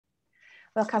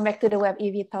Welcome back to the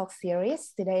WebEVTalk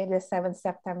series. Today is the 7th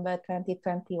September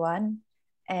 2021.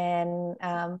 And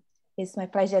it's my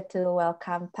pleasure to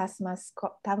welcome Tamas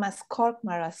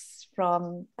Korcsmaros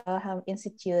from Earlham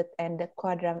Institute and the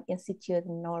Quadram Institute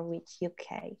in Norwich,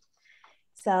 UK.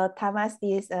 So Tamas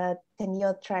is a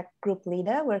tenure track group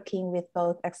leader working with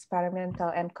both experimental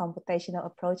and computational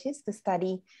approaches to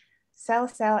study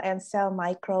cell-cell and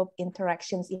cell-microbe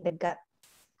interactions in the gut.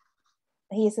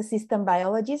 He is a system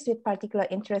biologist with particular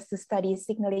interest to study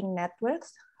signaling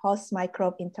networks, host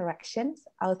microbe interactions,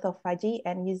 autophagy,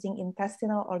 and using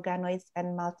intestinal organoids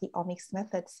and multi-omics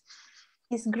methods.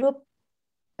 His group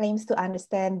aims to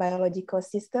understand biological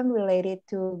systems related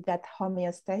to gut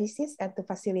homeostasis and to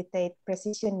facilitate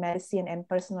precision medicine and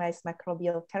personalized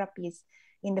microbial therapies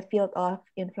in the field of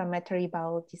inflammatory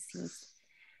bowel disease.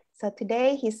 So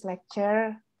today his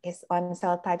lecture is on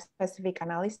cell type specific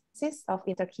analysis of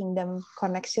interkingdom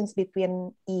connections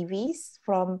between EVs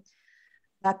from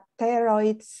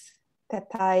Bacteroides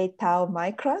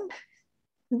thetaiotaomicron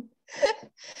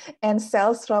and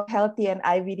cells from healthy and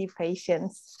IBD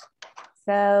patients.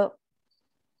 So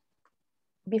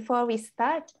before we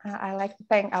start, I'd like to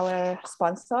thank our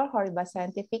sponsor, Horiba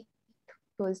Scientific,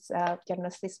 who's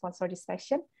generously sponsored this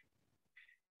session.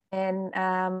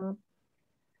 And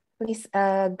please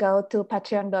go to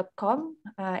patreon.com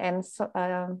and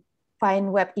find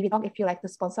WebEVTalk if you like to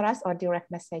sponsor us or direct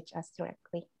message us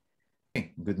directly.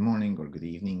 Okay. Good morning or good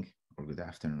evening or good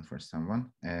afternoon for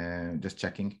someone. Just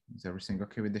checking, is everything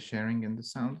okay with the sharing and the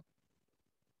sound?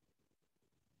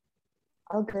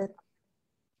 All good.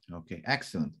 Okay,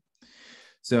 excellent.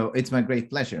 So it's my great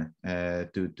pleasure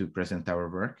to present our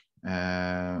work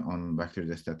on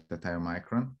Bacteroides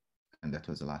thetaiotomicron. And that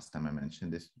was the last time I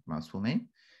mentioned this mouthful name.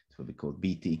 It will be called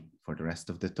Bt for the rest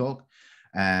of the talk,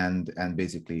 and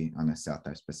basically on a cell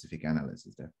type specific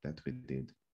analysis that we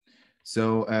did.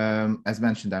 So as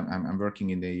mentioned, I'm working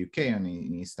in the UK and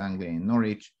in East Anglia in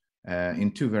Norwich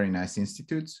in two very nice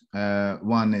institutes.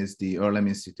 One is the Earlham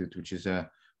Institute, which is a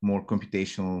more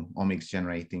computational omics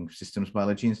generating systems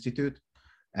biology institute.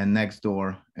 And next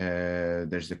door,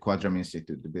 there's the Quadram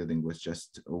Institute. The building was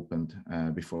just opened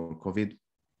before COVID.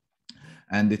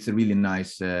 And it's a really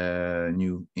nice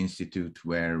new institute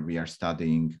where we are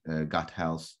studying gut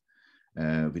health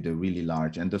with a really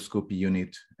large endoscopy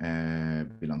unit,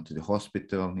 belong to the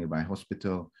hospital, nearby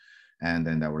hospital, and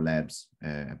then our labs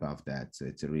above that. So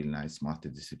it's a really nice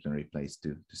multidisciplinary place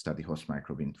to study host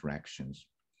microbe interactions.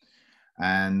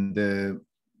 And the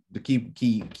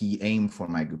key aim for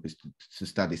my group is to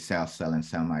study cell-cell and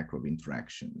cell microbe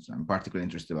interactions. I'm particularly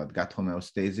interested about gut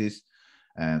homeostasis,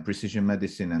 precision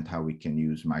medicine, and how we can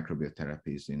use microbial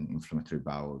therapies in inflammatory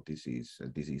bowel disease, a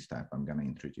disease type I'm going to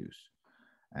introduce.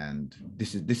 And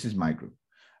this is my group.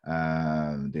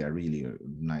 They are really a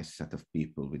nice set of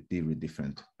people with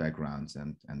different backgrounds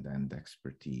and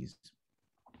expertise.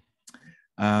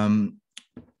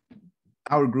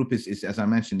 Our group is, as I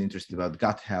mentioned, interested about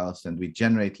gut health, and we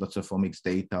generate lots of omics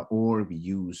data, or we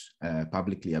use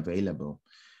publicly available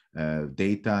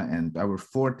data. And our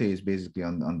forte is basically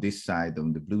on this side,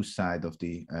 on the blue side of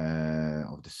the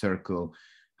circle,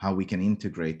 how we can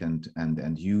integrate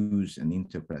and use and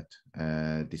interpret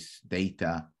this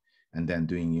data, and then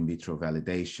doing in vitro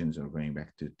validations or going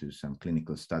back to some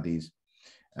clinical studies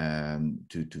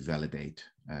to validate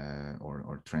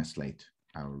or translate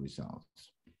our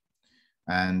results.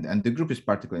 And the group is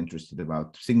particularly interested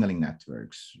about signaling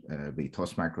networks, be it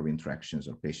host microbe interactions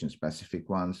or patient-specific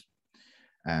ones,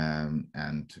 and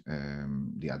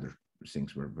the other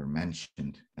things were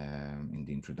mentioned in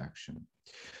the introduction.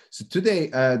 So today,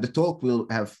 the talk will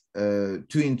have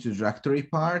two introductory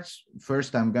parts.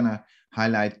 First, I'm going to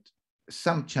highlight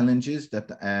some challenges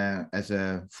that as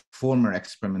a former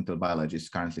experimental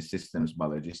biologist, currently systems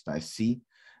biologist, I see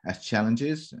as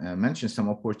challenges, mention some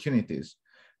opportunities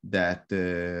that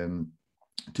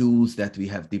tools that we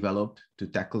have developed to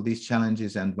tackle these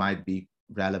challenges and might be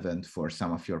relevant for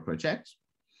some of your projects.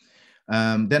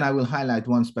 Then I will highlight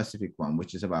one specific one,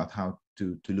 which is about how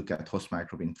to look at host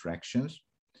microbe interactions.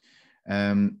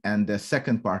 And the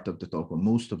second part of the talk, or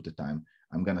most of the time,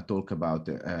 I'm going to talk about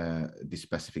the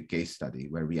specific case study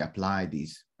where we apply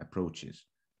these approaches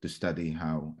to study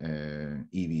how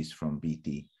EVs from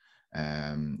Bt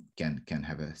can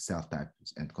have a cell type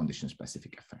and condition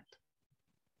specific effect.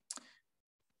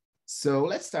 So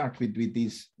let's start with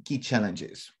these key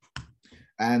challenges.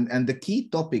 And the key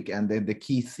topic and the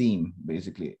key theme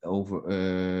basically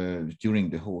over during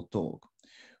the whole talk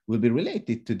will be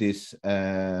related to this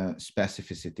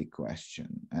specificity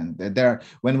question. And there,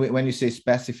 when you say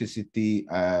specificity,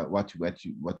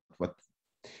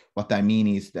 what I mean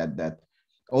is that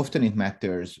Often it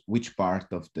matters which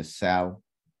part of the cell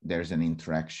there's an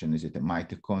interaction. Is it a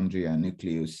mitochondria,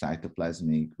 nucleus,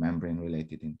 cytoplasmic,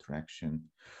 membrane-related interaction?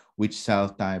 Which cell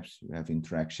types have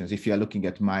interactions? If you are looking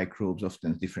at microbes,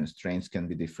 often different strains can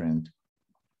be different.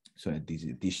 So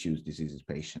tissues, diseases,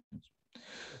 patients.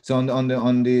 So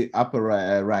on the upper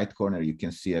right corner, you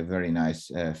can see a very nice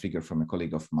figure from a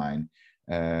colleague of mine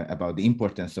about the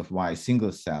importance of why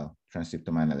single cell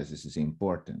transcriptome analysis is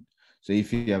important. So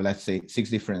if you have, let's say, 6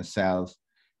 different cells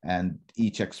and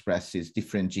each expresses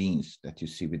different genes that you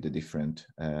see with the different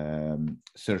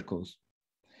circles,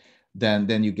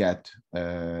 then you get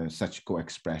such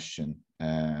co-expression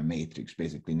matrix,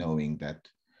 basically knowing that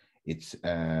it's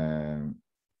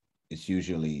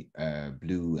usually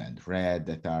blue and red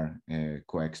that are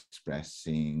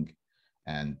co-expressing,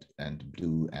 and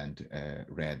blue and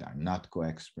red are not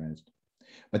co-expressed.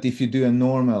 But if you do a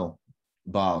normal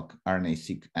bulk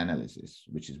RNA-seq analysis,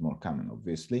 which is more common,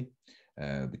 obviously,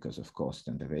 because of cost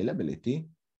and availability,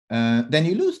 then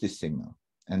you lose this signal,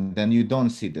 and then you don't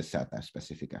see the cell type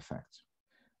specific effects.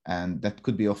 And that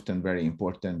could be often very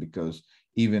important, because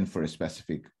even for a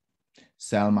specific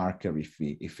cell marker, if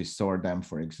we sort them,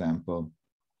 for example,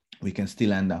 we can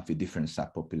still end up with different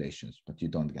subpopulations, but you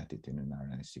don't get it in an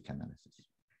RNA-seq analysis.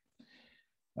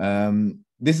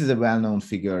 This is a well-known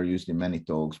figure used in many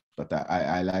talks, but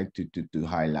I like to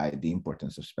highlight the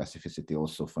importance of specificity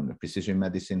also from the precision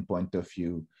medicine point of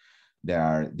view. There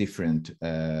are different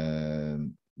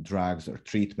drugs or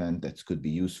treatment that could be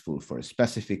useful for a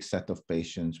specific set of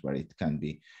patients, where it can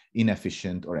be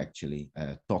inefficient or actually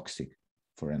toxic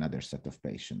for another set of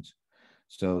patients.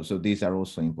 So these are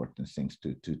also important things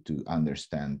to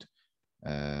understand,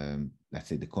 let's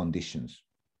say, the conditions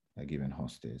a given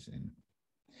host is in.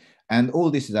 And all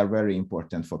these are very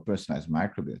important for personalized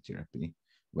microbial therapy,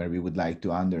 where we would like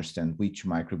to understand which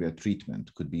microbial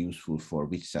treatment could be useful for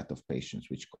which set of patients,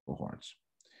 which cohorts.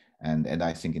 And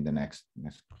I think in the next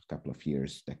couple of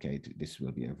years, decade, this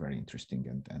will be a very interesting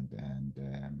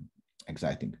and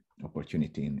exciting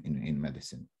opportunity in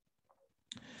medicine.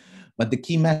 But the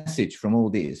key message from all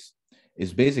this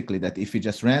is basically that if we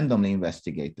just randomly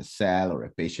investigate a cell or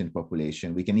a patient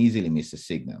population, we can easily miss a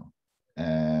signal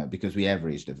because we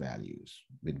average the values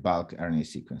with bulk RNA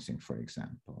sequencing, for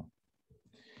example.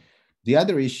 The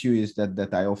other issue is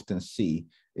that I often see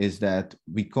is that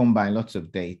we combine lots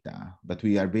of data, but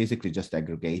we are basically just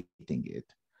aggregating it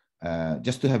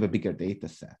just to have a bigger data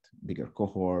set, bigger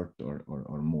cohort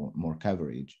or more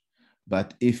coverage.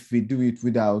 But if we do it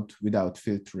without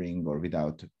filtering or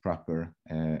without proper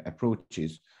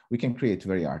approaches, we can create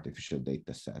very artificial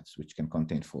data sets which can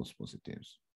contain false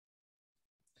positives.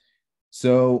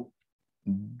 So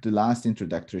the last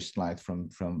introductory slide from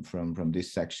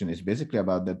this section is basically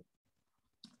about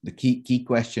the key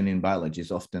question in biology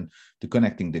is often to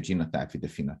connecting the genotype with the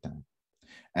phenotype.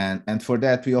 And for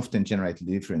that, we often generate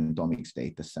different omics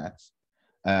data sets,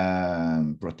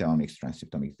 proteomics,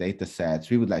 transcriptomics data sets.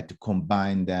 We would like to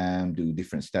combine them, do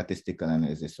different statistical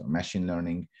analysis or machine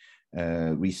learning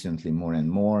recently more and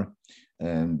more,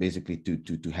 basically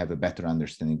to have a better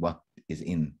understanding what is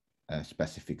in a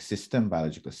specific system,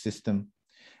 biological system.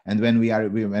 And when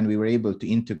we were able to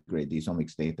integrate these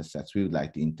omics data sets, we would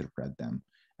like to interpret them.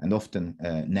 And often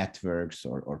networks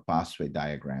or pathway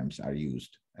diagrams are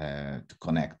used to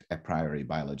connect a priori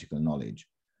biological knowledge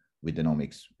with the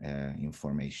omics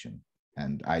information.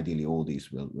 And ideally, all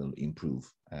these will improve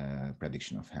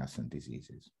prediction of health and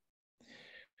diseases.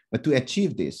 But to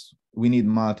achieve this, we need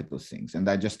multiple things. And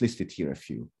I just listed here a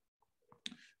few.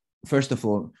 First of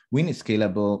all, we need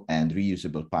scalable and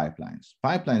reusable pipelines.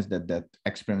 Pipelines that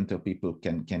experimental people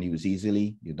can use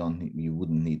easily. You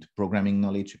wouldn't need programming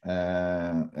knowledge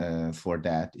for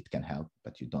that. It can help,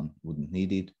 but you wouldn't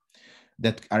need it.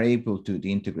 That are able to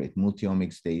integrate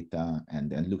multi-omics data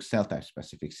and look cell type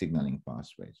specific signaling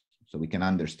pathways. So we can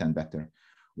understand better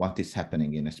what is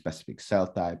happening in a specific cell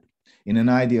type. In an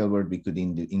ideal world, we could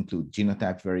include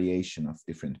genotype variation of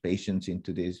different patients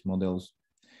into these models.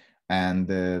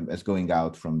 And as going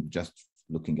out from just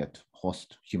looking at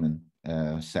host human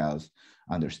cells,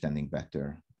 understanding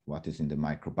better what is in the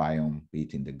microbiome, be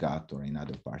it in the gut or in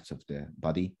other parts of the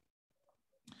body.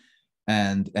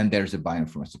 And there's a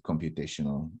bioinformatics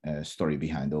computational story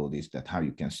behind all this, that how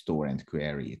you can store and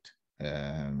query it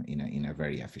in a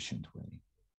very efficient way.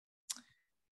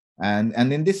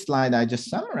 And in this slide, I just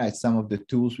summarized some of the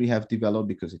tools we have developed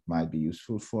because it might be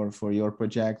useful for your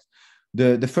project.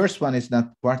 The first one is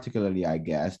not particularly, I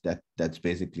guess, that's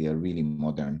basically a really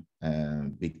modern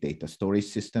big data storage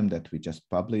system that we just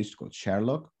published called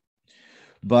Sherlock.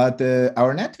 But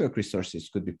our network resources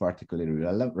could be particularly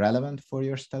relevant for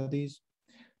your studies.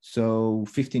 So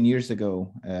 15 years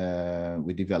ago,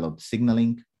 we developed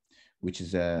signaling, which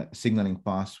is a signaling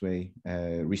pathway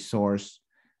resource,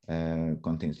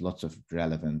 contains lots of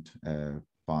relevant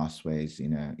pathways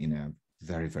in a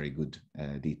very, very good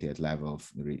detailed level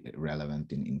of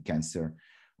relevant in cancer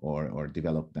or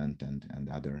development and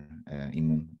other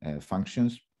immune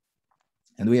functions.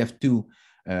 And we have two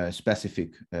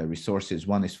specific resources.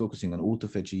 One is focusing on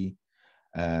autophagy,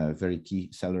 very key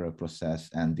cellular process,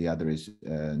 and the other is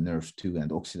NERV2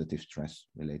 and oxidative stress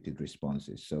related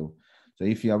responses. So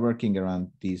if you are working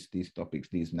around these topics,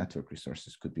 these network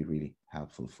resources could be really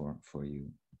helpful for you.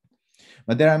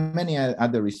 But there are many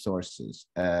other resources,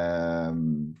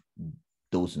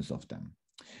 dozens of them.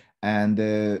 And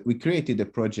we created a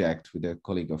project with a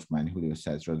colleague of mine, Julio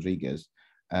Saez Rodriguez,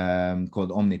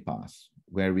 called OmniPath,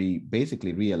 where we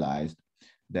basically realized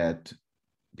that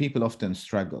people often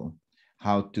struggle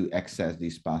how to access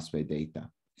these pathway data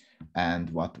and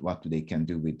what they can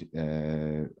do with,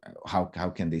 how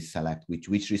can they select which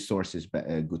resource is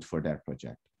good for their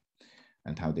project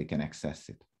and how they can access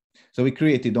it. So we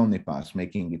created OmniPath,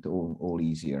 making it all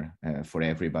easier for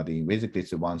everybody. Basically,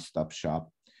 it's a one-stop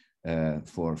shop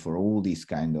for all these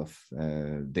kind of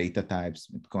data types.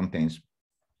 It contains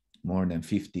more than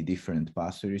 50 different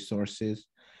pathway resources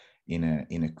in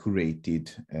a curated,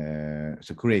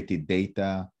 so curated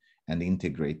data and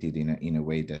integrated in a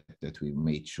way that we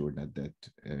made sure that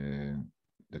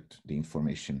the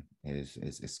information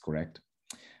is correct,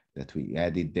 that we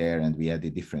added there, and we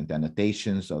added different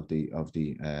annotations of the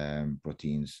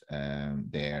proteins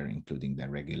there, including their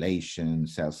regulation,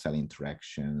 cell-cell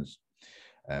interactions,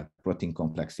 protein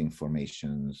complex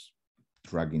informations,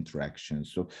 drug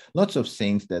interactions. So lots of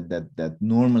things that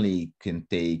normally can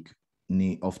take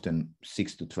often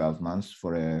 6 to 12 months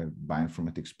for a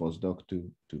bioinformatics postdoc to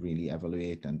really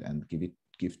evaluate and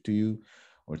give to you,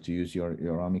 or to use your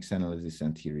omics analysis.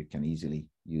 And here you can easily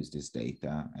use this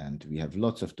data. And we have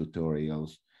lots of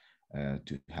tutorials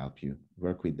to help you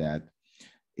work with that.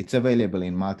 It's available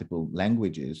in multiple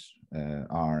languages,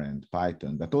 R and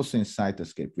Python, but also in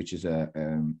Cytoscape, which is a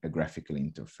graphical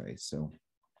interface. So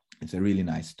it's a really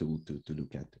nice tool to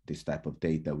look at this type of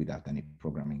data without any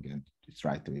programming, and it's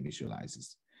right away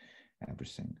visualizes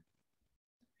everything.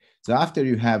 So after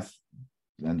you have,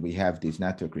 and we have these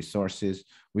network resources,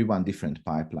 we want different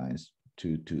pipelines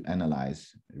to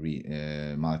analyze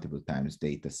multiple times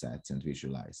data sets and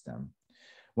visualize them.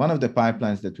 One of the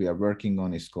pipelines that we are working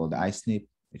on is called iSNP,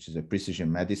 which is a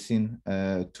precision medicine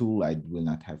tool. I will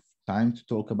not have time to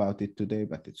talk about it today,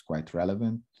 but it's quite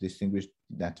relevant to distinguish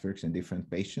networks in different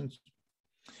patients.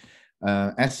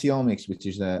 SCOmics, which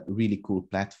is a really cool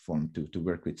platform to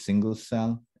work with single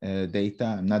cell data.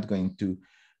 I'm not going to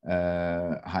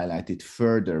highlight it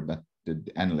further, but the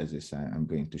analysis I'm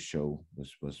going to show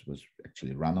was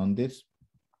actually run on this.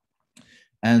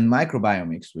 And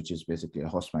microbiomics, which is basically a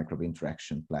host microbe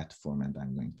interaction platform, and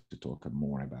I'm going to talk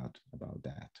more about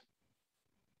that.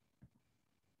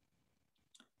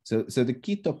 So the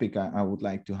key topic I would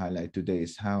like to highlight today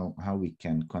is how we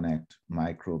can connect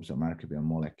microbes or microbial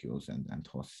molecules and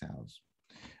host cells.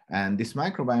 And this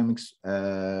microbiomics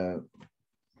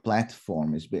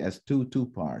platform has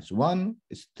two parts. One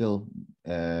is still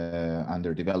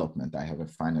under development. I have a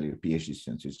final year PhD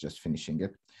student who's just finishing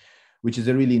it, which is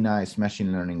a really nice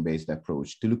machine learning based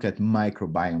approach to look at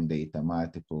microbiome data,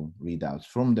 multiple readouts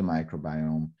from the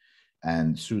microbiome,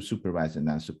 and through supervised and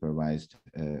unsupervised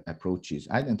approaches,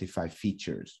 identify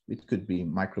features. It could be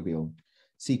microbial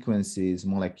sequences,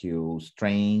 molecules,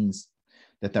 strains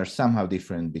that are somehow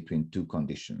different between two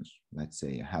conditions, let's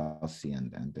say a healthy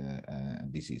and a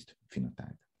diseased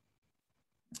phenotype.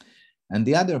 And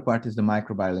the other part is the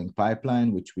microbial link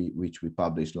pipeline, which we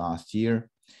published last year,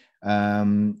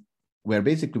 where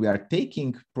basically we are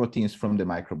taking proteins from the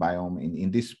microbiome.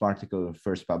 In this particular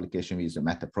first publication, we use a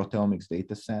metaproteomics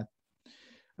data set.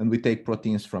 And we take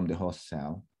proteins from the host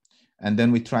cell, and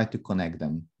then we try to connect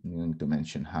them. I'm going to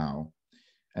mention how.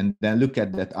 And then look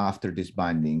at that after this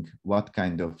binding, what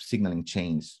kind of signaling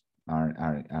chains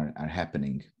are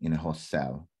happening in a host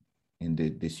cell. In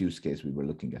this use case, we were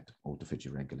looking at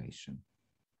autophagy regulation.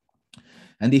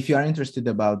 And if you are interested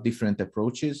about different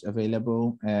approaches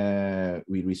available,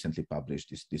 we recently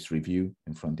published this review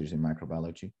in Frontiers in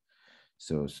Microbiology.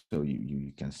 So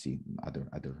you can see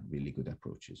other really good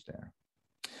approaches there.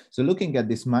 So looking at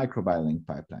this microbial link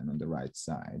pipeline on the right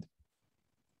side.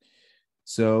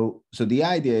 So the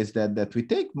idea is that we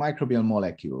take microbial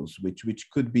molecules, which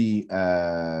could be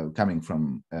coming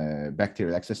from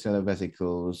bacterial extracellular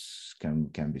vesicles,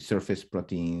 can be surface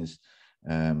proteins,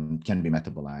 can be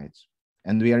metabolites.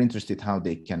 And we are interested how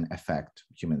they can affect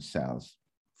human cells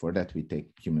For that, we take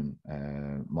human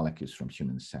molecules from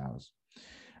human cells.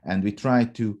 And we try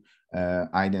to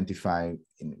identify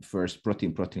first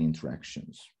protein-protein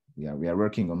interactions. We are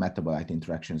working on metabolite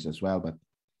interactions as well, but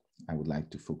I would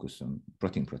like to focus on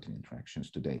protein-protein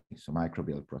interactions today. So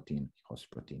microbial protein, host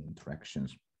protein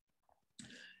interactions.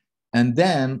 And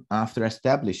then after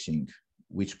establishing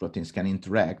which proteins can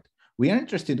interact, we are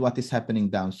interested in what is happening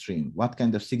downstream, what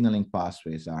kind of signaling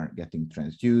pathways are getting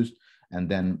transduced, and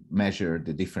then measure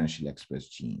the differentially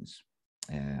expressed genes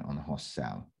on a host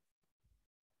cell.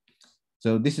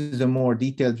 So this is a more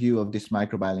detailed view of this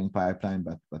microbial pipeline,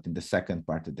 but in the second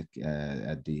part of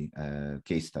the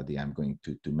case study, I'm going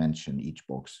to mention each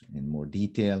box in more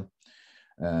detail.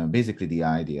 Basically, the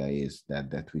idea is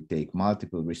that we take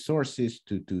multiple resources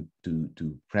to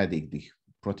predict the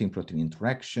protein-protein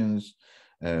interactions.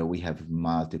 We have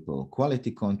multiple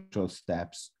quality control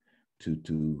steps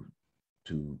to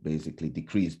basically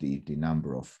decrease the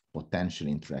number of potential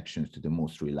interactions to the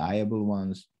most reliable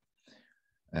ones.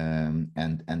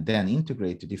 And then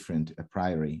integrate the different a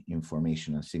priori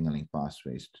information and signaling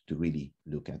pathways to really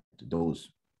look at those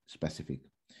specific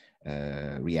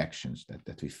reactions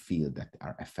that we feel that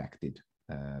are affected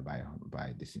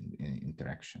by this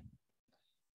interaction.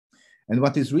 And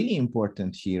what is really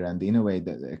important here, and in a way,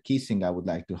 the key thing I would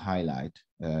like to highlight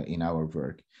in our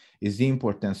work is the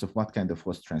importance of what kind of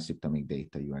host transcriptomic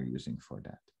data you are using for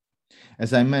that.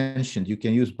 As I mentioned, you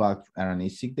can use bulk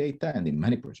RNA-seq data, and in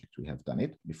many projects we have done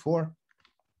it before.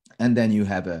 And then you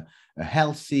have a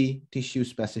healthy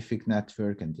tissue-specific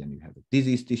network, and then you have a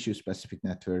disease tissue-specific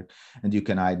network, and you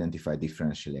can identify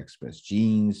differentially expressed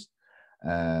genes.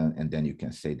 And then you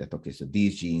can say that, okay, so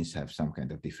these genes have some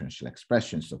kind of differential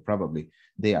expression, so probably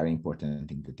they are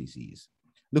important in the disease.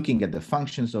 Looking at the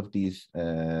functions of these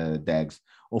DAGs,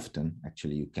 often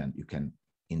actually you can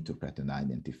interpret and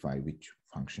identify which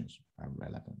functions are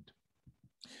relevant.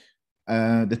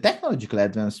 The technological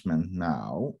advancement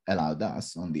now allowed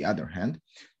us, on the other hand,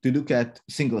 to look at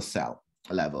single cell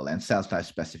level and cell type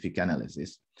specific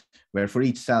analysis, where for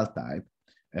each cell type,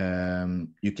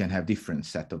 you can have different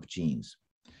set of genes.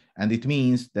 And it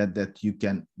means that you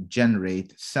can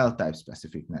generate cell type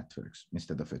specific networks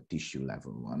instead of a tissue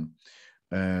level one,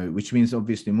 which means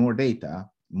obviously more data,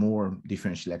 more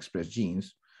differentially expressed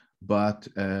genes, but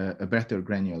a better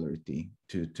granularity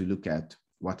to look at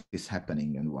what is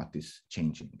happening and what is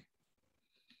changing.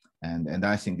 And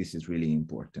I think this is really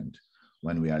important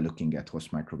when we are looking at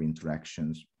host microbe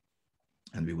interactions.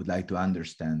 And we would like to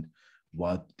understand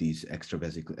what these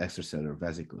extracellular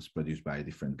vesicles produced by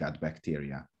different gut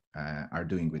bacteria are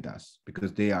doing with us,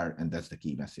 because they are, and that's the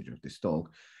key message of this talk,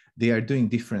 they are doing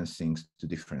different things to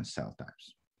different cell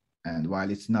types. And while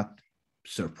it's not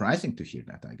surprising to hear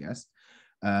that, I guess,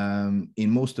 in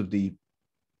most of the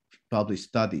published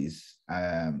studies,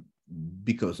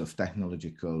 because of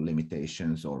technological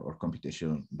limitations or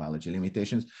computational biology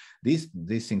limitations, these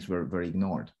things were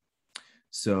ignored.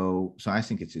 So I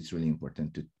think it's really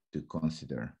important to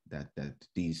consider that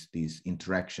these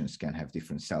interactions can have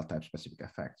different cell type specific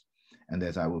effects. And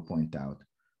as I will point out,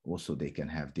 also they can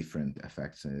have different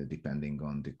effects depending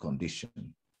on the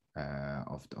condition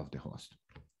of the host.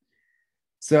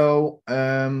 So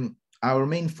our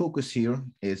main focus here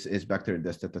is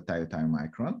Bacteroides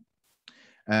thetaiotaomicron,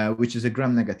 which is a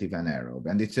gram-negative anaerobe,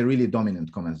 and it's a really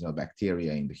dominant commensal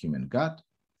bacteria in the human gut,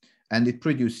 and it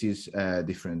produces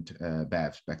different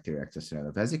BAVs, bacterial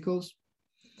extracellular vesicles,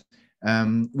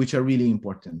 which are really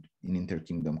important in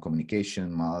interkingdom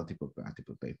communication. Multiple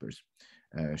papers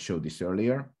showed this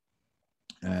earlier,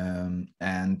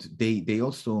 and they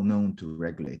also known to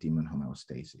regulate immune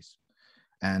homeostasis.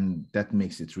 And that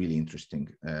makes it really interesting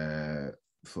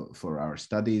for our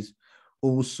studies.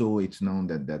 Also, it's known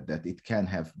that it can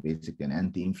have basically an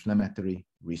anti-inflammatory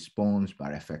response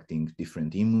by affecting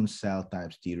different immune cell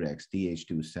types, Tregs,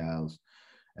 Th2 cells,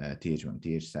 Th1,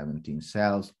 Th17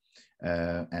 cells,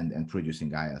 and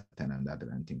producing IL-10 and other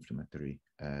anti-inflammatory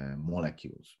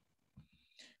molecules.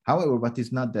 However, what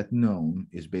is not that known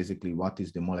is basically what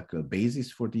is the molecular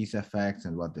basis for these effects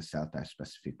and what the cell type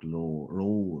specific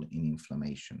role in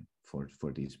inflammation for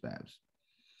these BAVs.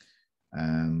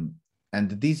 And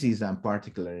the disease I'm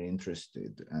particularly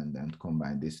interested and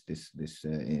combine this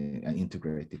and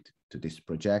integrate it to this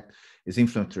project is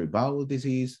inflammatory bowel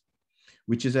disease,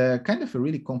 which is a kind of a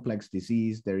really complex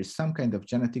disease. There is some kind of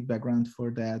genetic background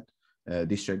for that,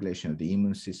 dysregulation of the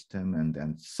immune system,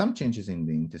 and some changes in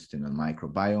the intestinal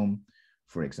microbiome.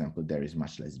 For example, there is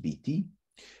much less Bt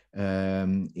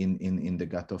in the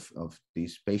gut of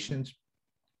these patients,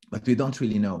 but we don't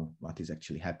really know what is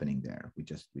actually happening there. We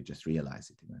just realize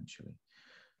it eventually.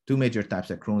 Two major types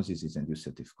are Crohn's disease and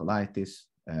ulcerative colitis.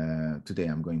 Today,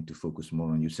 I'm going to focus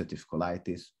more on ulcerative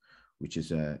colitis, which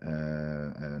is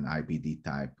an IBD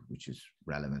type, which is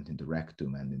relevant in the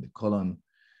rectum and in the colon.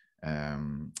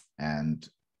 And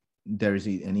there is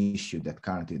an issue that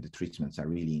currently the treatments are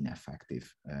really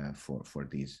ineffective for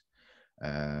these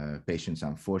patients,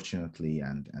 unfortunately,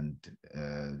 and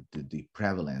the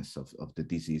prevalence of the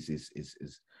disease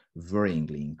is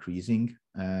worryingly increasing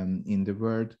in the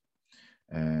world,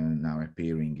 now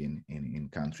appearing in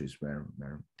countries where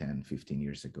 10, 15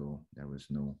 years ago, there was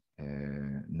no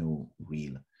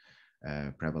real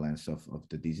prevalence of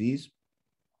the disease.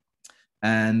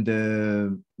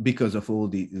 And because of all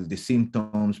the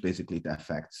symptoms, basically it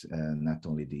affects not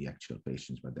only the actual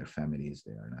patients, but their families.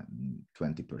 They are not,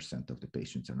 20% of the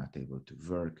patients are not able to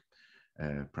work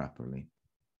properly.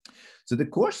 So the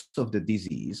course of the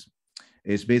disease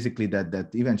is basically that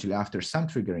eventually after some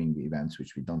triggering events,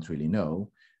 which we don't really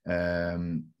know,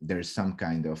 there's some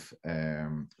kind of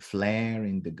flare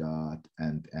in the gut,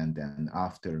 and then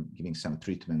after giving some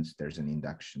treatments, there's an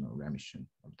induction or remission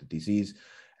of the disease.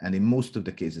 And in most of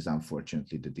the cases,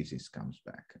 unfortunately, the disease comes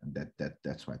back, and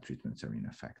that's why treatments are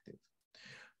ineffective.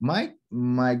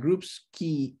 My group's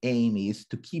key aim is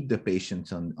to keep the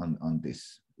patients on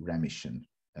this remission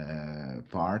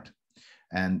part,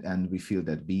 and we feel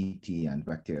that BT and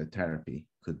bacterial therapy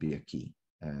could be a key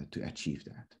to achieve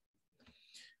that.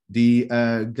 The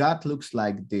gut looks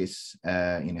like this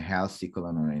in a healthy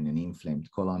colon or in an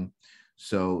inflamed colon.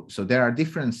 So there are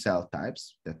different cell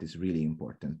types that is really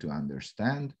important to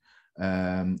understand.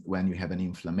 When you have an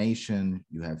inflammation,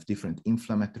 you have different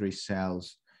inflammatory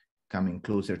cells coming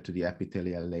closer to the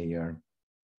epithelial layer.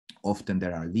 Often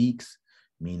there are leaks,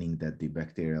 meaning that the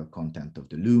bacterial content of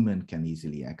the lumen can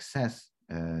easily access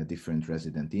different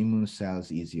resident immune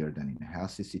cells easier than in a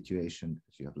healthy situation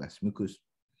because you have less mucus.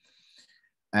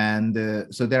 And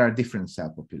so there are different cell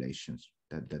populations.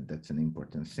 That's an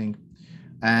important thing.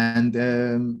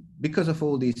 And because of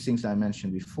all these things I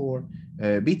mentioned before,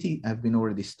 BT have been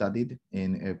already studied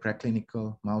in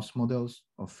preclinical mouse models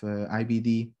of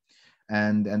IBD.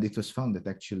 And it was found that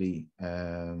actually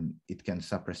it can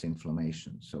suppress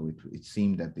inflammation. So it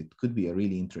seemed that it could be a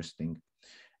really interesting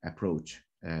approach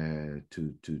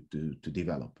to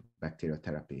develop bacterial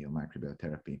therapy or microbial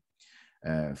therapy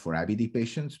for IBD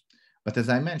patients. But as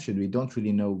I mentioned, we don't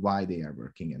really know why they are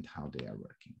working and how they are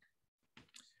working.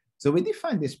 So we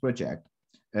defined this project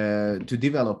to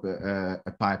develop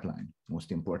a pipeline,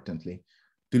 most importantly,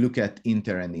 to look at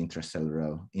inter and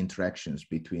intracellular interactions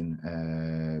between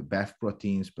BEF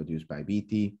proteins produced by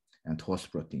BT and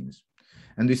host proteins.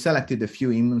 And we selected a few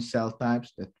immune cell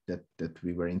types that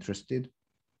we were interested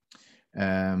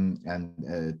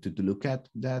to look at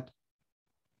that.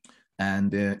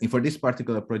 And for this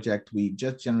particular project, we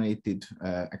just generated,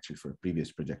 actually for a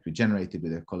previous project, we generated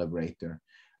with a collaborator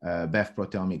BEF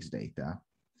proteomics data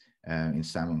in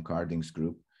Simon Carding's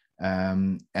group.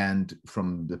 And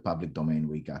from the public domain,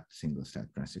 we got single-cell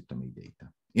transcriptomic data.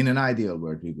 In an ideal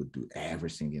world, we would do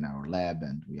everything in our lab,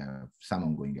 and we have some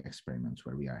ongoing experiments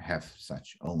where we have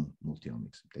such own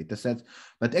multi-omics data sets.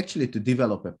 But actually, to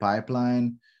develop a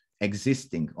pipeline,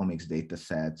 existing omics data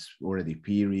sets already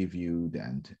peer-reviewed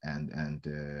and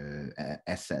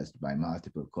assessed by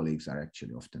multiple colleagues are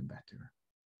actually often better.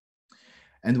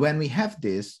 And when we have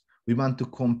this, we want to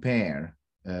compare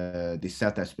the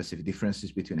cell type specific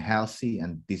differences between healthy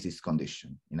and disease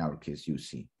condition, in our case,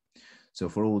 UC. So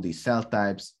for all these cell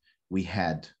types, we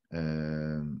had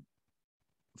from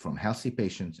healthy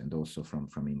patients and also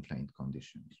from inflamed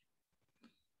conditions.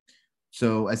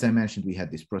 So as I mentioned, we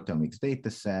had these proteomics data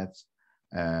sets.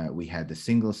 We had the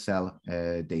single cell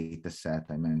data set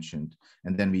I mentioned,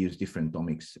 and then we used different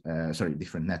omics,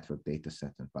 different network data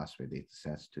sets and pathway data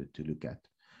sets to look at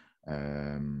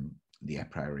the a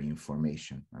priori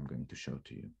information I'm going to show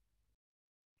to you.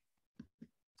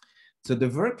 So the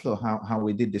workflow, how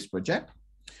we did this project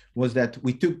was that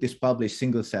we took this published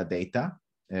single cell data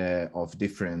of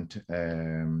different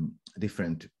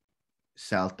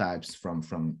cell types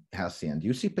from healthy and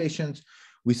UC patients.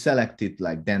 We selected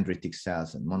like dendritic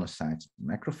cells and monocytes and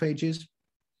macrophages.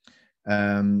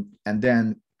 And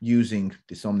then using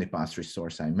this OmniPath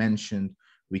resource I mentioned,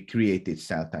 we created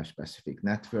cell type specific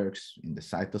networks in the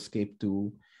Cytoscape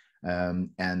tool.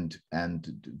 And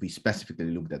we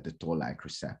specifically looked at the toll-like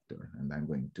receptor. And I'm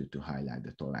going to highlight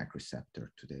the toll-like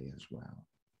receptor today as well.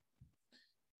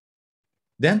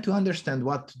 Then to understand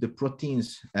what the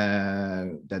proteins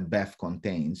that BEF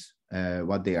contains,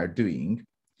 what they are doing,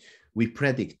 we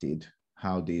predicted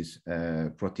how these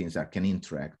proteins can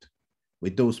interact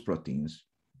with those proteins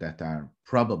that are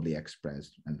probably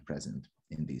expressed and present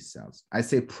in these cells. I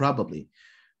say probably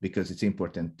because it's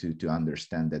important to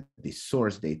understand that the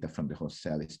source data from the host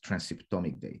cell is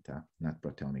transcriptomic data, not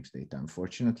proteomics data,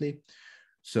 unfortunately.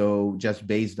 So just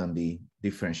based on the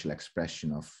differential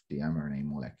expression of the mRNA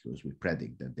molecules, we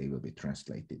predict that they will be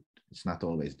translated. It's not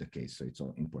always the case, so it's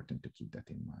all important to keep that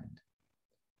in mind.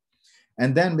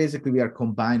 And then basically we are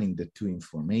combining the two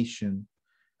information,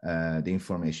 the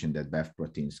information that BEV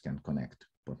proteins can connect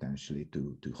potentially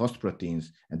to host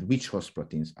proteins, and which host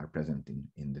proteins are present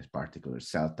in this particular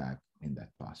cell type in that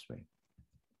pathway.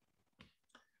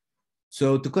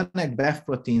 So to connect BEV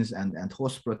proteins and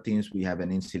host proteins, we have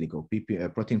an in silico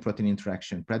protein-protein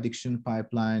interaction prediction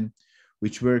pipeline,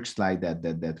 which works like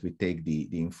that we take the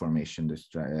information,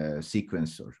 the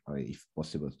sequence, or if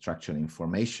possible, structural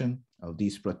information of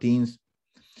these proteins.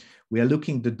 We are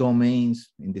looking the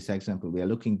domains. In this example, we are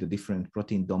looking the different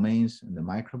protein domains and the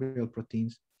microbial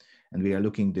proteins, and we are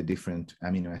looking the different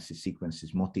amino acid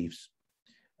sequences, motifs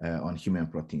on human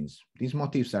proteins. These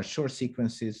motifs are short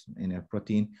sequences in a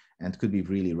protein and could be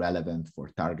really relevant for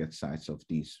target sites of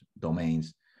these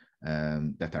domains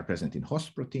that are present in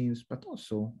host proteins, but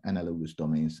also analogous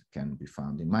domains can be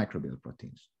found in microbial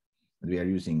proteins. And we are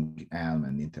using Earlham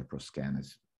and InterProScan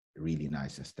as really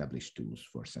nice established tools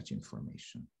for such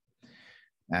information.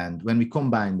 And when we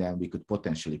combine them, we could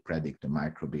potentially predict the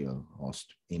microbial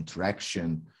host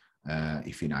interaction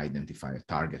if we identify a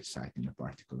target site in a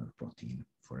particular protein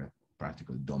for a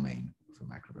particular domain of a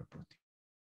microbial protein.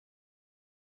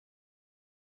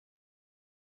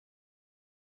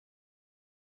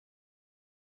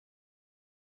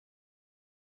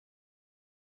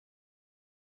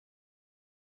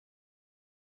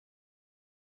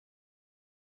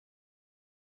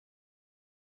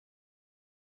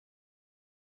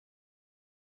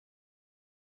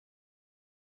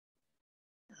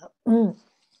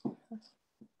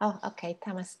 Oh, okay.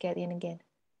 Tamas, get in again.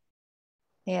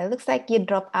 Yeah, it looks like you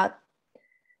dropped out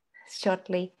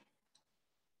shortly.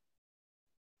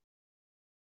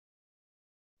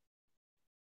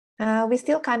 We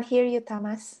still can't hear you,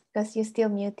 Tamas, because you're still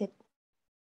muted.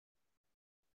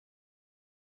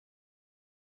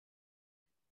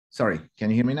 Sorry, can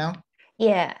you hear me now?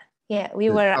 Yeah, we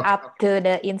were up to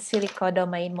the in silico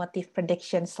domain motif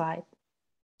prediction slide.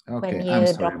 Okay, when you I'm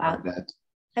sorry drop about out. that.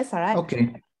 That's all right.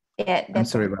 Okay. Yeah, I'm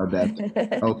sorry about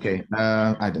that. Okay,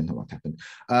 I don't know what happened.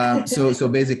 So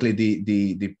basically,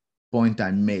 the point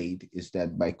I made is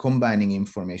that by combining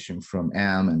information from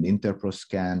Earlham and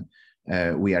InterProScan,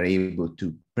 we are able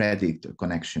to predict a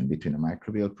connection between a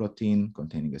microbial protein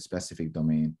containing a specific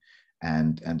domain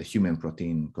and a human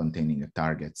protein containing a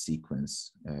target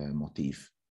sequence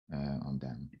motif on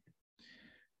them.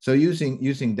 So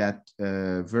using that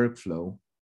workflow,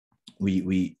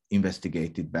 we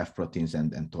investigated BEV proteins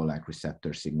and toll-like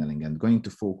receptor signaling, and going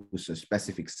to focus a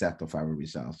specific set of our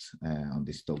results on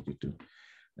this talk due to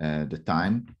the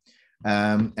time.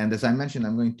 And as I mentioned,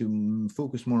 I'm going to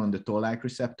focus more on the toll-like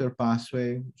receptor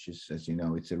pathway, which is, as you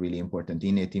know, it's a really important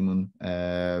innate immune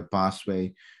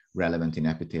pathway relevant in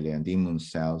epithelial and immune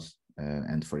cells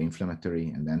and for inflammatory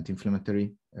and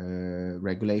anti-inflammatory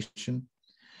regulation.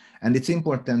 And it's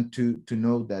important to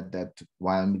know that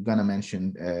while I'm going to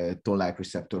mention toll-like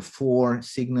receptor 4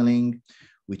 signaling,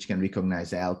 which can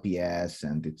recognize LPS,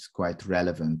 and it's quite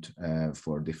relevant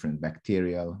for different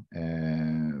bacterial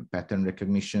pattern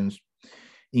recognitions,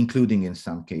 including in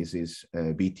some cases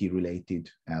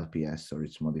Bt-related LPS or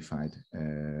its modified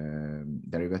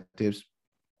derivatives.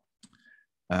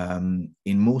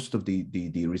 In most of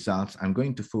the results, I'm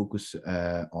going to focus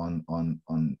on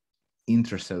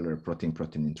intracellular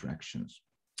protein-protein interactions.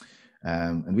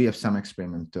 And we have some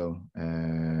experimental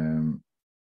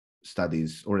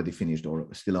studies already finished or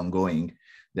still ongoing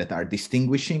that are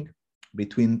distinguishing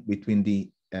between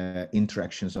the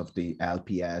interactions of the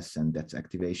LPS and that's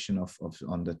activation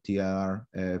on the TLR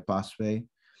pathway.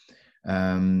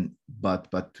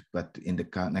 But in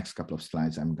the next couple of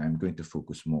slides, I'm going to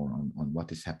focus more on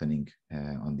what is happening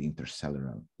on the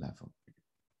intercellular level.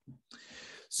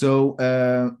 So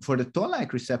for the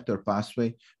toll-like receptor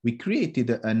pathway, we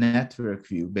created a network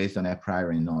view based on a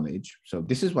priori knowledge. So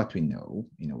this is what we know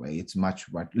in a way. It's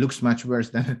looks much worse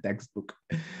than a textbook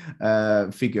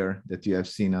figure that you have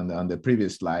seen on the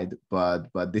previous slide,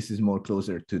 but this is more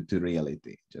closer to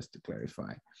reality, just to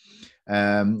clarify.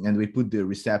 And we put the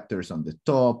receptors on the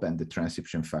top and the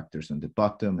transcription factors on the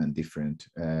bottom and different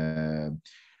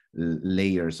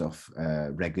layers of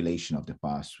regulation of the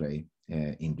pathway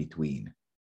in between.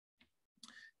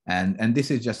 And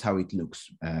this is just how it looks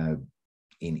as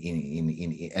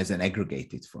an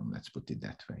aggregated form, let's put it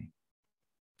that way.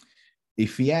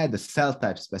 If we add the cell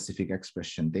type specific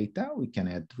expression data, we can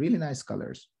add really nice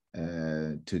colors.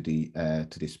 to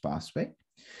this pathway.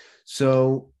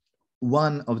 So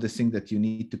one of the things that you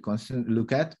need to constantly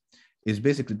look at is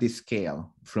basically this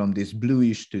scale from this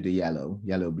bluish to the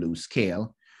yellow-blue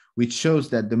scale, which shows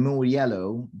that the more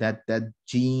yellow, that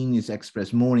gene is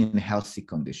expressed more in healthy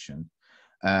condition,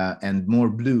 and more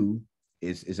blue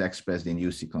is expressed in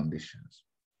UC conditions.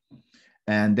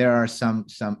 And there are some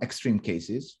extreme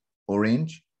cases,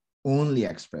 orange, only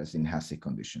expressed in healthy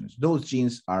conditions. Those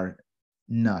genes are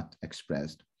not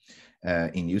expressed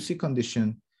in UC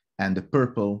condition, and the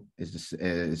purple is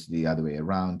the other way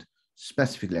around,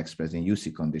 specifically expressed in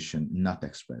UC condition, not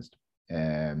expressed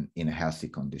in a healthy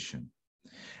condition.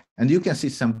 And you can see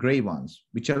some gray ones,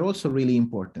 which are also really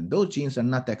important. Those genes are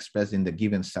not expressed in the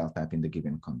given cell type in the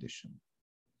given condition.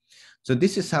 So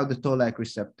this is how the toll-like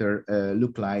receptor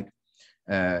look like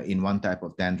in one type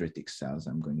of dendritic cells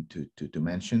I'm going to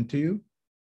mention to you.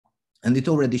 And it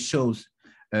already shows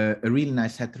a really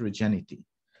nice heterogeneity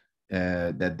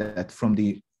that from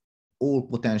the all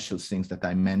potential things that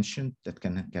I mentioned that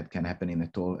can happen in a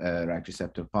toll-like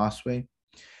receptor pathway.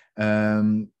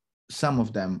 Some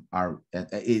of them are,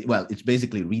 well, it's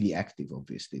basically really active,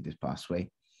 obviously, this pathway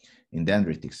in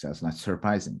dendritic cells, not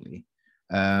surprisingly.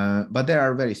 But there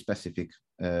are very specific,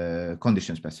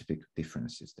 condition-specific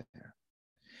differences there.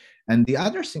 And the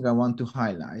other thing I want to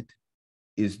highlight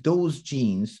is those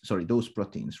genes, sorry, those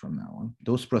proteins from now on,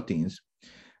 those proteins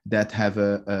that have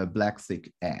a black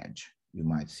thick edge, you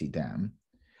might see them.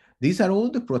 These are all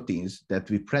the proteins that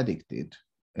we predicted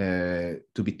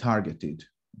to be targeted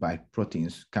by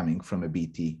proteins coming from a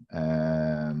Bt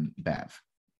BAV.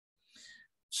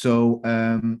 So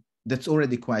that's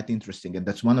already quite interesting. And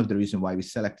that's one of the reasons why we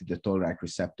selected the toll-like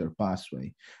receptor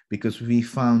pathway, because we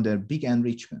found a big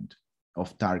enrichment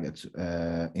of targets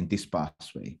in this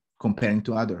pathway comparing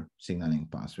to other signaling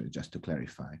pathways, just to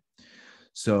clarify.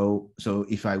 So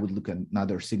if I would look at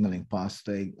another signaling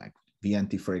pathway like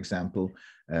VNT, for example,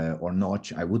 or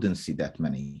Notch, I wouldn't see that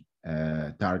many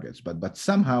targets, but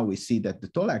somehow we see that the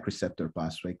toll-like receptor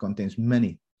pathway contains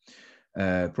many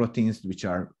proteins which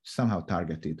are somehow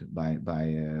targeted by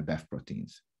BAF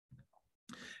proteins.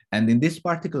 And in this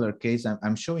particular case,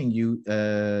 I'm showing you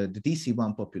the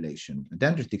DC1 population, a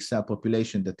dendritic cell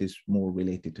population that is more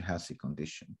related to healthy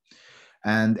condition.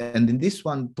 And in this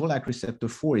one, toll-like receptor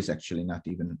 4 is actually not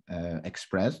even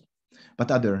expressed,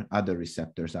 but other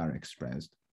receptors are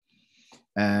expressed.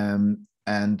 And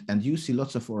you see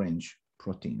lots of orange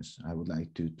proteins. I would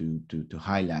like to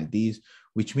highlight these,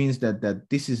 which means that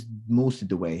this is mostly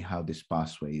the way how this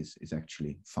pathway is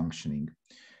actually functioning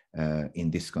in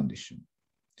this condition,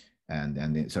 and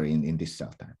in this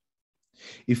cell type.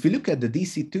 If we look at the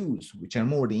DC2s, which are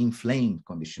more the inflamed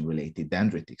condition-related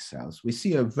dendritic cells, we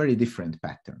see a very different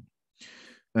pattern.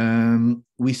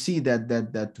 We see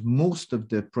that most of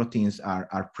the proteins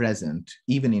are present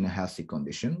even in a healthy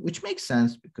condition, which makes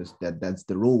sense because that's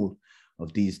the role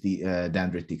of these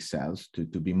dendritic cells to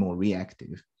be more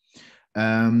reactive.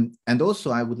 And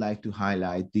also I would like to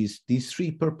highlight these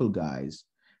three purple guys.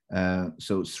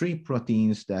 So three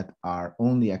proteins that are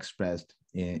only expressed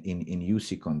in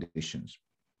UC conditions.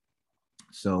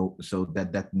 So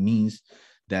that means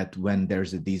that when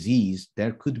there's a disease,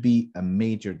 there could be a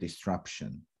major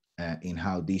disruption in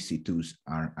how DC2s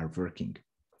are working.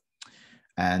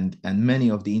 And many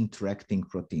of the interacting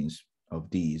proteins of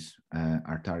these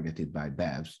are targeted by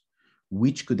BAVs,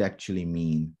 which could actually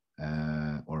mean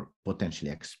or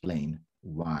potentially explain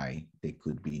why they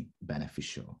could be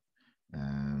beneficial.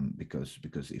 Because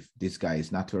if this guy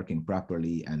is not working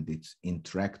properly and its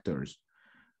interactors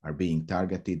are being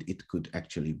targeted, it could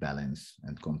actually balance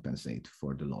and compensate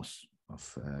for the loss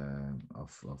of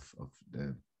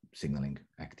the signaling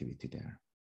activity there.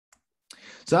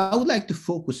 So I would like to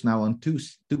focus now on two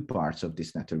parts of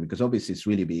this network, because obviously it's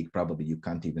really big. Probably you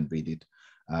can't even read it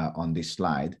on this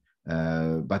slide.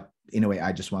 But in a way,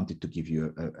 I just wanted to give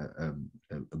you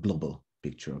a global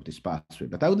picture of this pathway.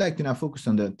 But I would like to now focus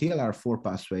on the TLR4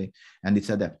 pathway and its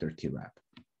adapter TRAP.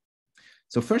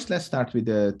 So first, let's start with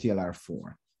the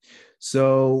TLR4.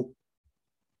 So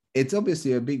it's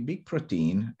obviously a big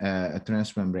protein, a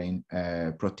transmembrane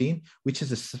protein, which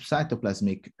has a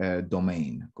cytoplasmic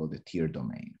domain called the TIR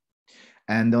domain.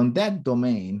 And on that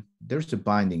domain, there's a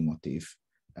binding motif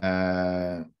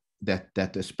that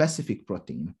a specific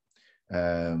protein,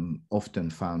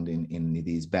 often found in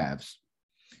these BAVs,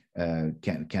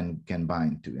 can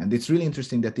bind to. And it's really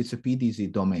interesting that it's a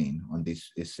PDZ domain on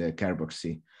this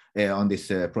carboxy, on this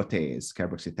protease,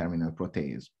 carboxy terminal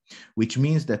protease, which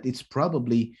means that it's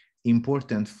probably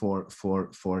important for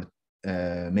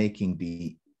making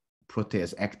the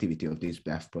protease activity of this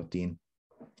BAF protein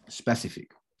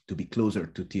specific be closer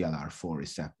to TLR4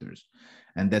 receptors.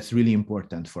 And that's really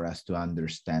important for us to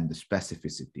understand the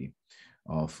specificity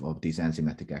of this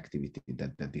enzymatic activity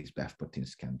that these BEF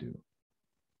proteins can do.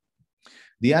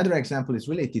 The other example is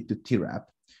related to TRAP,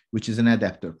 which is an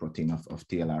adapter protein of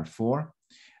TLR4.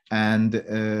 And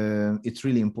it's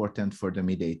really important for the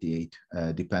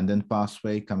MyD88 dependent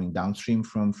pathway coming downstream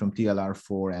from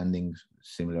TLR4, ending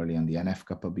similarly on the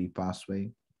NF-kappa B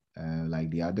pathway, like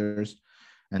the others.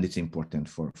 And it's important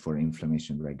for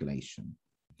inflammation regulation.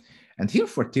 And here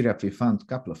for TRAP, we found a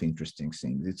couple of interesting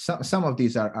things. Some of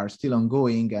these are still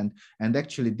ongoing, and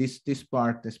actually this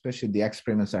part, especially the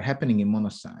experiments, are happening in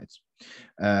monocytes,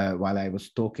 while I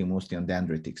was talking mostly on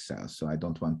dendritic cells, so I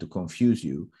don't want to confuse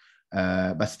you,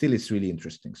 but still it's really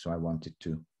interesting, so I wanted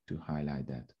to highlight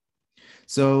that.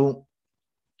 So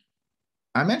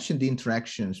I mentioned the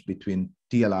interactions between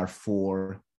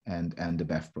TLR4 and the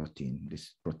BEF protein,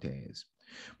 this protease.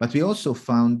 But we also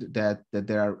found that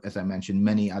there are, as I mentioned,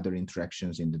 many other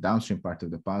interactions in the downstream part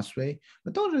of the pathway,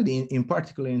 but already in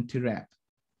particular in TRAP.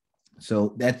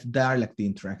 So that's directly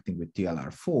interacting with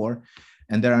TLR4.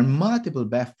 And there are multiple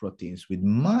BEF proteins with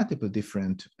multiple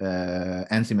different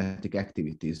enzymatic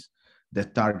activities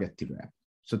that target TRAP.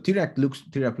 So TRAP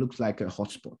looks like a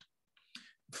hotspot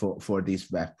for these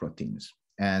BEF proteins.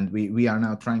 And we are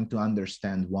now trying to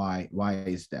understand why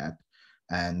is that.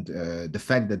 And the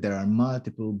fact that there are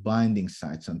multiple binding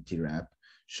sites on TRAP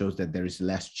shows that there is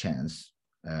less chance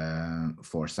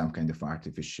for some kind of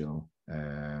artificial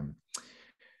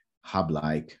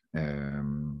hub-like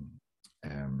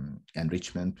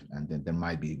enrichment, and then there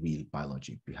might be real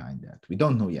biology behind that. We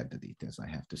don't know yet the details, I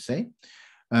have to say,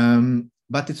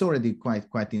 but it's already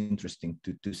quite interesting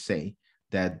to say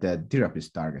that TRAP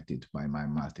is targeted by my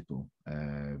multiple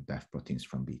BEF proteins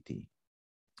from Bt.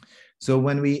 So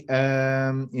when we,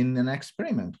 in an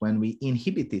experiment, when we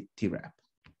inhibited TRAP,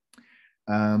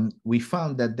 we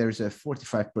found that there's a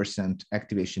 45%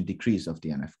 activation decrease of the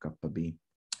NF-kappa B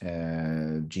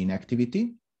gene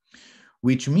activity,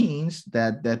 which means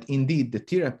that indeed the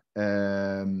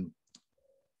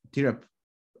TRAP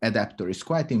adapter is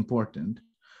quite important,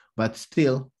 but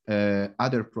still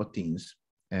other proteins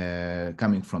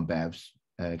coming from BEVs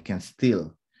can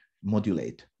still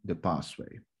modulate the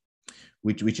pathway,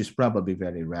 which is probably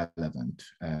very relevant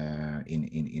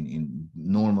in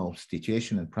normal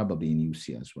situation and probably in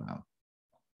UC as well.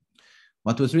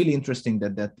 What was really interesting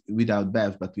that without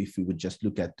BEV, but if we would just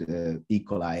look at E.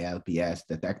 coli LPS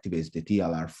that activates the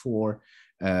TLR4,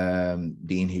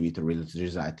 the inhibitor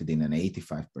resulted in an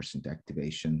 85%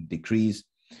 activation decrease,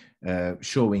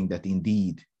 showing that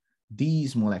indeed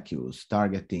these molecules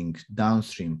targeting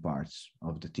downstream parts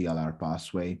of the TLR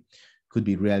pathway could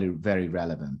be really very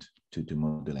relevant to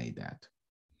modulate that.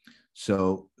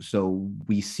 So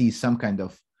we see some kind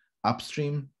of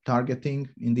upstream targeting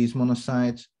in these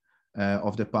monocytes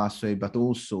of the pathway, but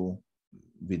also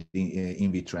with the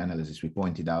in vitro analysis, we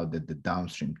pointed out that the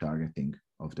downstream targeting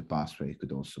of the pathway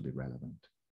could also be relevant.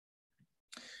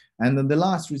 And then the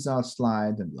last result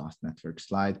slide and last network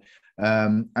slide,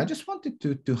 I just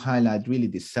wanted to highlight really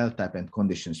the cell type and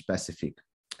condition specific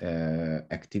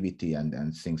activity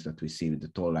and things that we see with the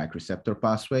toll-like receptor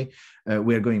pathway.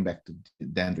 We're going back to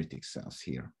dendritic cells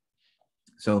here.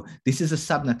 So this is a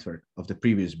subnetwork of the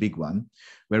previous big one,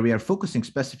 where we are focusing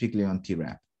specifically on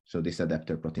TRAP, so this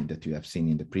adapter protein that you have seen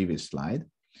in the previous slide.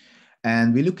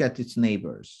 And we look at its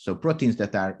neighbors, so proteins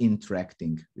that are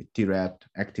interacting with TRAP,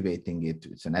 activating it.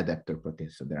 It's an adapter protein,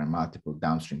 so there are multiple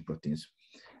downstream proteins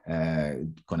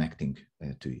connecting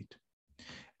to it.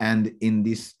 And in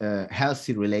this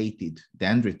healthy related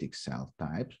dendritic cell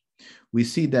types, we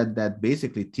see that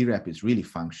basically TRAP is really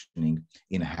functioning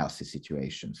in a healthy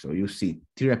situation. So you see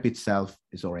TRAP itself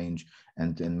is orange,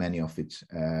 and many of its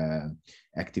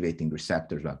activating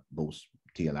receptors, both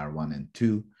TLR1 and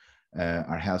 2,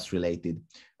 are health related.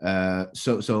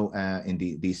 So in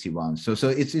the DC1. So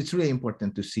it's really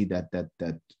important to see that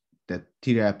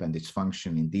TRAP and its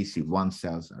function in DC1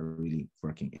 cells are really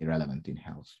working irrelevant in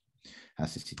healthy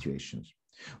situations.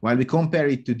 While we compare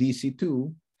it to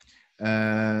DC2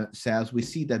 cells, we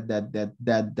see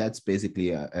that's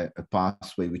basically a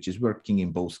pathway which is working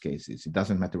in both cases. It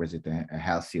doesn't matter whether it's a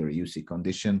healthy or a UC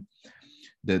condition,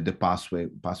 the pathway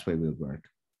will work.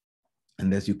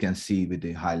 And as you can see with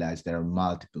the highlights, there are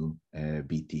multiple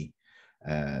Bt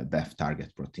BEF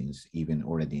target proteins even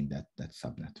already in that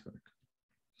subnetwork.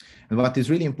 And what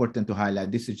is really important to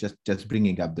highlight, this is just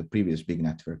bringing up the previous big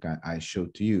network I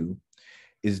showed to you,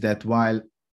 is that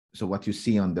so what you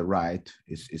see on the right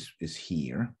is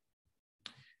here.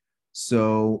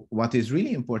 So what is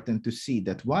really important to see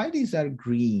that why these are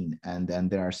green and then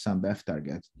there are some BEF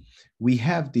targets, we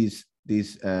have these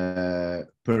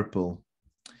purple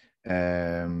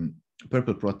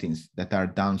proteins that are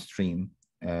downstream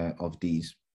of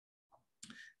these,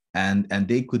 and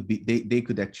they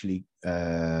could actually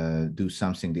do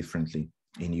something differently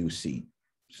in UC.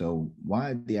 So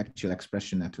while the actual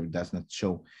expression network does not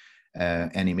show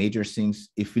any major things,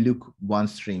 if we look one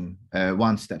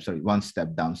step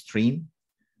downstream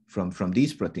from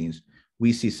these proteins,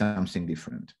 we see something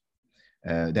different.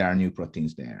 There are new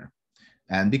proteins there.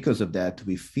 And because of that,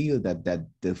 we feel that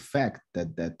the fact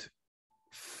that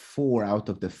 4 out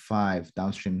of the 5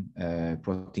 downstream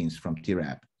proteins from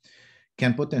TRAP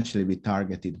can potentially be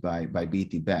targeted by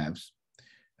Bt BEVs,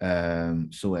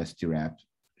 so as TRAP,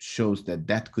 shows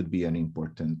that could be an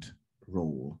important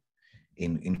role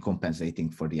in compensating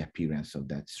for the appearance of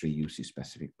that 3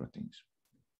 UC-specific proteins.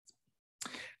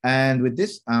 And with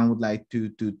this, I would like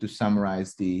to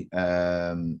summarize the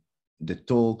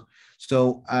talk.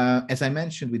 So as I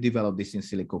mentioned, we developed this in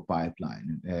silico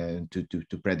pipeline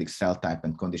to predict cell type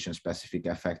and condition-specific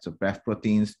effects of BEF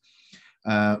proteins.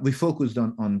 We focused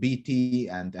on Bt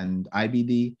and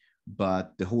IBD,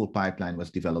 but the whole pipeline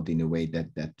was developed in a way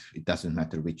that it doesn't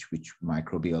matter which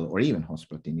microbial or even host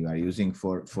protein you are using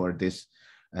for this.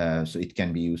 So it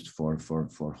can be used for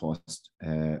host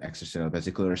extracellular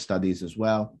vesicular studies as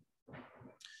well.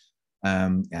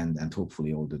 And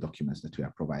hopefully all the documents that we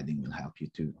are providing will help you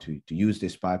to use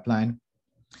this pipeline.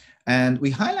 And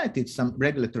we highlighted some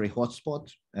regulatory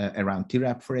hotspots around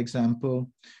TRAP, for example,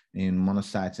 in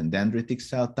monocytes and dendritic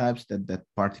cell types that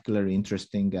particularly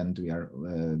interesting, and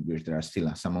there are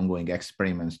still some ongoing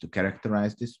experiments to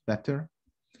characterize this better.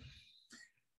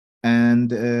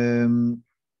 And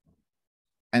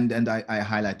I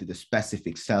highlighted the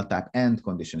specific cell type and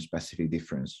condition-specific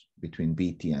difference between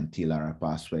Bt and TLR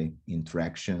pathway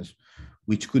interactions,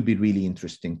 which could be really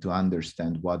interesting to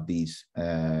understand what these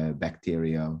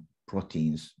bacterial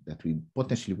proteins that we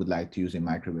potentially would like to use in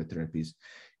microbial therapies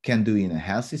can do in a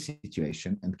healthy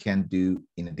situation and can do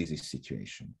in a disease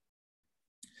situation.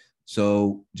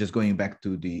 So just going back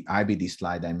to the IBD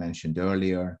slide I mentioned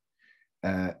earlier,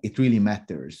 it really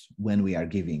matters when we are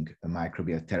giving a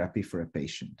microbial therapy for a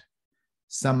patient.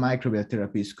 Some microbial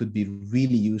therapies could be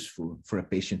really useful for a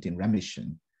patient in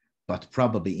remission, but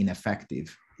probably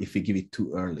ineffective if we give it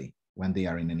too early when they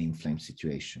are in an inflamed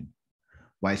situation.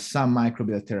 While some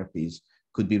microbial therapies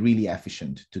could be really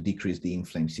efficient to decrease the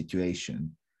inflamed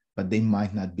situation, but they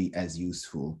might not be as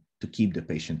useful to keep the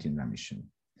patient in remission.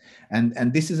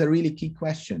 And this is a really key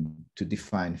question to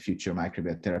define future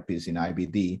microbial therapies in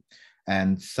IBD,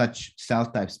 and such cell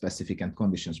type specific and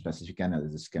condition specific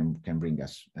analysis can bring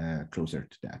us closer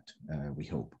to that, we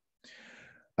hope.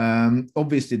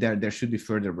 Obviously, there should be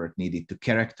further work needed to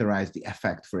characterize the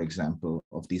effect, for example,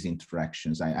 of these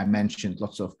interactions. I mentioned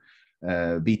lots of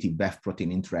Bt BEF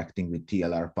protein interacting with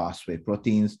TLR pathway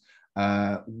proteins.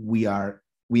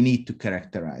 We need to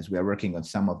characterize, we are working on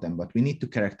some of them, but we need to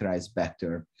characterize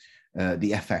better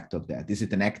the effect of that. Is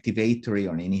it an activatory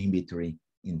or an inhibitory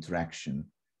interaction,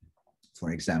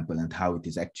 for example, and how it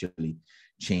is actually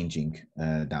changing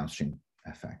downstream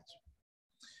effects.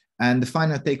 And the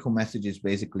final take-home message is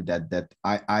basically that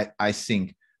I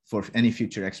think for any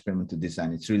future experimental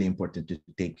design, it's really important to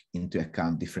take into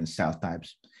account different cell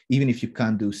types. Even if you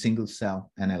can't do single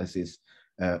cell analysis,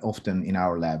 often in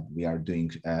our lab, we are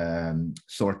doing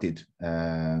sorted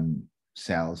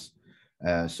cells.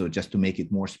 So just to make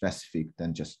it more specific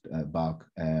than just bulk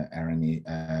RNA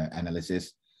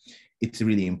analysis, it's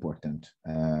really important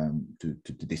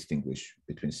to distinguish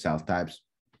between cell types.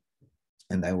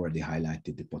 And I already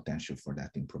highlighted the potential for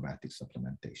that in probiotic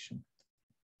supplementation.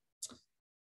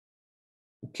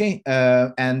 Okay,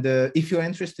 and if you're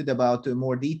interested about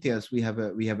more details, we have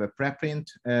a preprint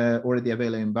already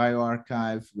available in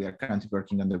bioRxiv. We are currently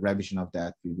working on the revision of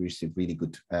that. We received really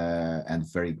good and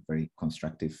very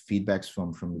constructive feedbacks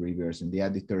from the reviewers and the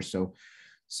editor.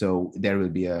 So there will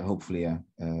be hopefully a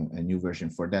new version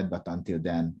for that. But until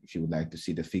then, if you would like to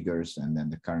see the figures and then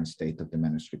the current state of the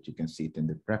manuscript, you can see it in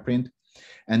the preprint.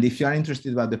 And if you are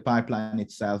interested about the pipeline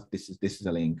itself, this is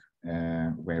a link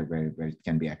where it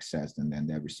can be accessed, and then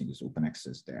everything is open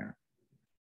access there.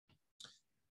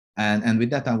 And with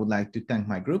that, I would like to thank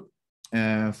my group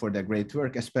for their great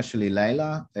work, especially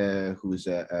Leila, who's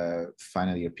a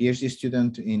final year PhD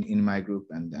student in my group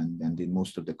and did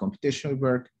most of the computational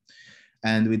work.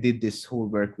 And we did this whole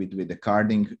work with the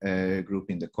Carding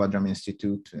group in the Quadram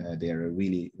Institute. They are a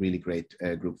really great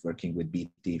group working with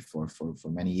Bt for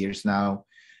many years now.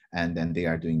 and then they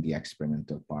are doing the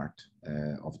experimental part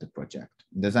of the project.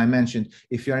 And as I mentioned,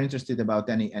 if you are interested about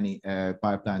any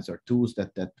pipelines or tools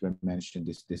that were mentioned,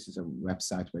 this is a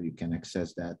website where you can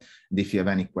access that. And if you have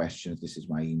any questions, this is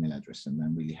my email address, and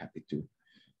I'm really happy to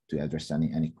address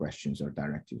any questions or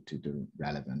direct you to the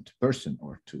relevant person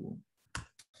or tool.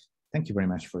 Thank you very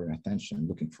much for your attention.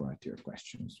 Looking forward to your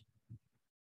questions.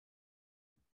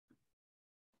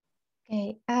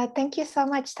 Okay, thank you so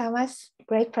much, Tamas.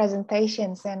 Great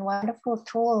presentations and wonderful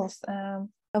tools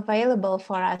available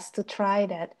for us to try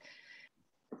that.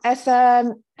 As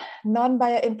a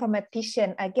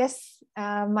non-bioinformatician, I guess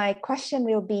my question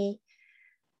will be,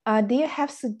 do you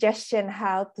have suggestion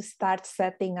how to start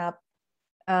setting up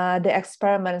the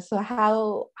experiment? So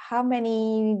how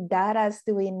many data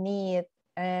do we need,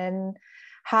 and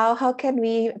how can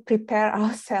we prepare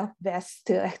ourselves best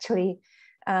to actually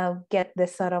get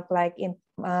this sort of like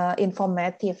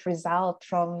informative result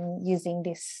from using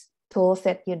these tools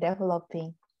that you're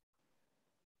developing?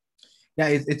 Yeah,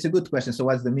 it's a good question. So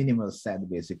what's the minimal set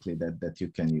basically that you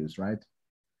can use, right?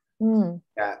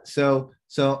 Yeah, so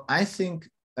I think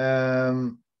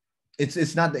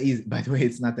it's not easy, by the way,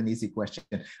 it's not an easy question.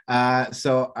 I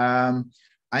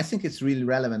think it's really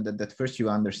relevant that first you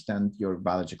understand your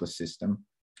biological system,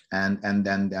 and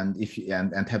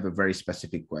have a very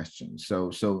specific question.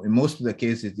 So in most of the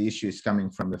cases, the issue is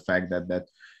coming from the fact that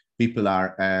people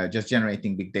are just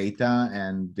generating big data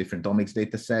and different omics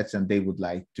data sets, and they would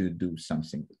like to do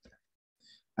something with that.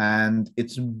 And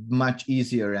it's much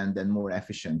easier and then more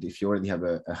efficient if you already have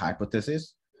a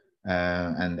hypothesis,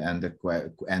 and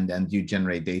you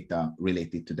generate data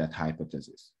related to that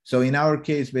hypothesis. So in our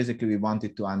case, basically, we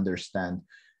wanted to understand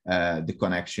the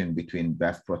connection between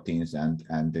BEV proteins and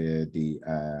the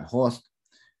host.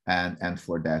 And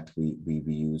for that, we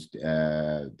used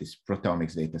this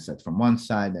proteomics data set from one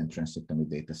side and transcriptomic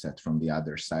data set from the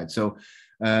other side. So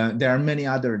there are many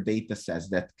other data sets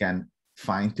that can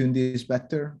fine-tune this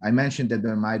better. I mentioned that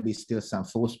there might be still some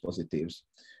false positives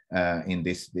in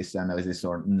this analysis,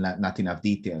 or not enough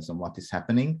details on what is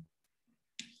happening.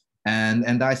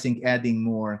 And I think adding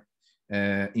more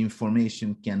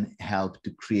information can help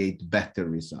to create better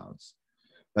results.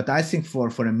 But I think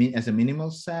as a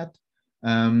minimal set,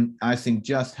 I think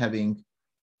just having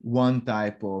one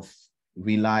type of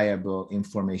reliable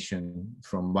information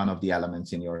from one of the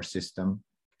elements in your system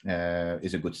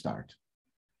is a good start.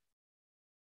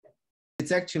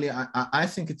 It's actually, I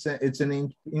think it's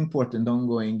an important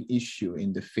ongoing issue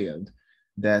in the field,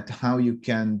 that how you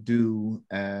can do,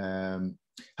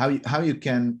 how you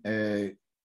can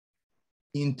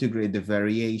integrate the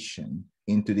variation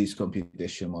into these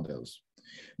computational models.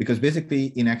 Because basically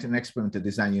in an experimental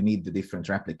design, you need the different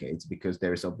replicates, because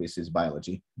there is obviously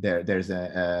biology. There's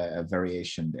a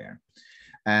variation there.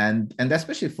 And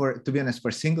especially to be honest,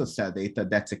 for single cell data,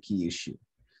 that's a key issue.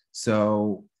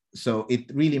 So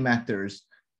it really matters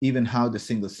even how the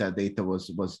single cell data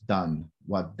was done,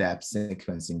 what depth,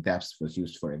 sequencing depth was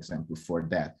used, for example, for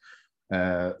that.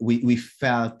 We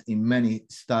felt in many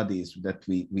studies that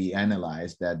we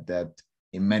analyzed that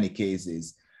in many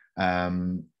cases,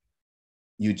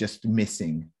 you're just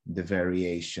missing the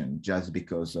variation just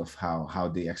because of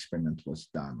how the experiment was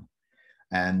done.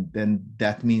 And then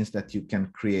that means that you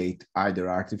can create either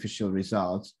artificial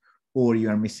results, or you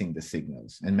are missing the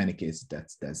signals. In many cases,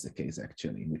 that's the case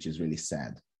actually, which is really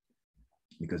sad,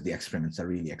 because the experiments are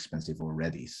really expensive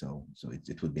already. So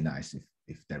it would be nice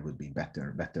if there would be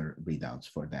better readouts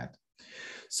for that.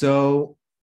 So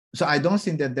I don't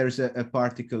think that there's a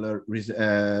particular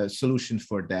solution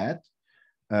for that.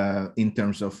 In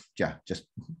terms of, yeah, just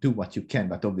do what you can,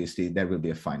 but obviously there will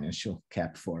be a financial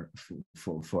cap for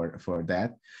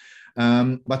that.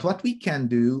 But what we can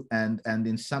do, and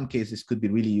in some cases could be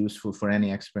really useful for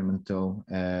any experimental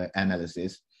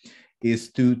analysis,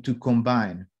 is to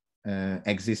combine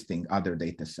existing other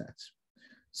data sets.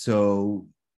 So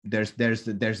there's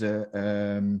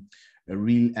a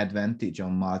real advantage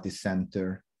on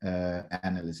multi-center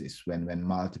analysis when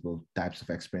multiple types of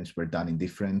experiments were done in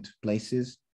different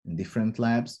places, in different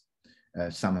labs.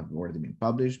 Some have already been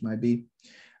published, might be,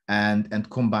 and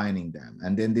combining them.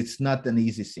 And then it's not an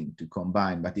easy thing to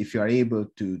combine, but if you are able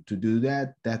to do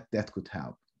that could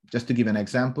help. Just to give an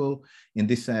example, in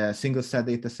this single cell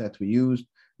data set we used,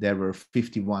 there were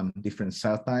 51 different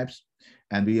cell types,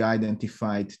 and we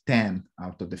identified 10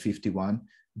 out of the 51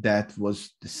 that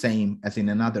was the same as in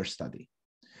another study.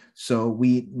 So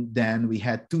we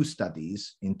had 2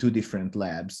 studies in 2 different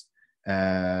labs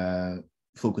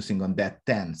focusing on that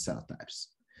 10 cell types.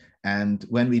 And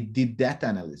when we did that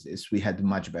analysis, we had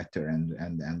much better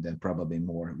and then probably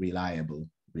more reliable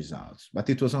results, but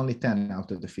it was only 10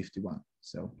 out of the 51.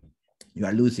 So you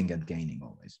are losing and gaining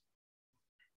always.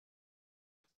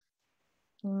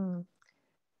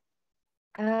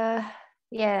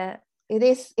 Yeah, it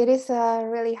is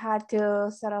really hard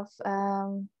to sort of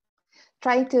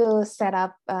try to set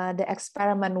up the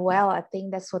experiment well. I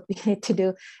think that's what we need to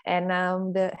do, and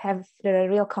have the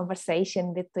real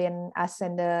conversation between us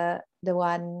and the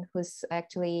one who's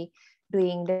actually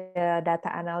doing the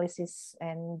data analysis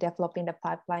and developing the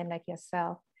pipeline, like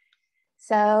yourself.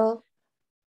 So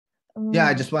yeah,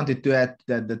 I just wanted to add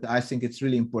that I think it's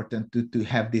really important to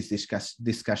have these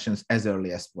discussions as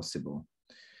early as possible.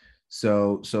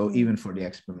 So even for the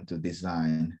experimental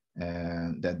design,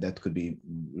 that could be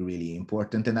really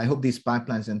important. And I hope these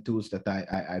pipelines and tools that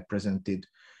I presented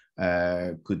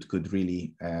could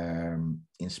really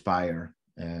inspire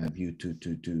you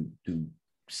to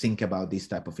think about these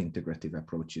type of integrative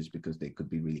approaches, because they could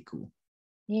be really cool.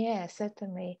 Yeah,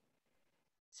 certainly.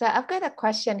 So I've got a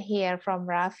question here from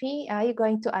Rafi. Are you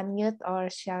going to unmute, or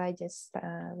shall I just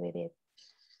read it?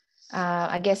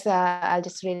 I guess I'll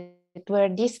just read it. Were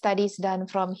these studies done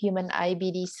from human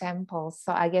IBD samples?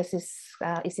 So I guess is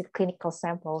it clinical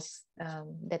samples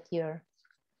that you're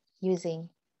using?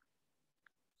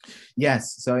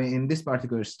 Yes. So in this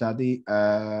particular study,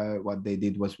 what they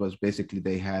did was basically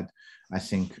they had, I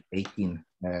think, 18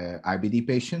 IBD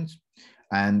patients.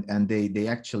 And they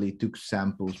actually took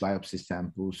samples, biopsy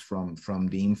samples from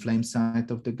the inflamed side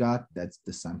of the gut. That's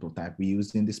the sample type we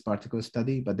used in this particular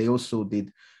study. But they also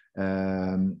did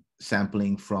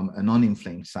sampling from a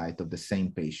non-inflamed side of the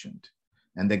same patient.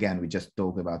 And again, we just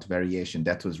talked about variation.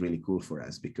 That was really cool for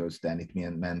us, because then it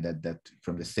meant that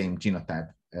from the same genotype,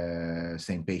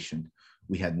 same patient,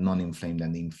 we had non-inflamed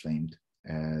and inflamed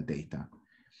data.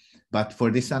 But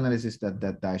for this analysis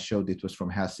that I showed, it was from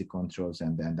healthy controls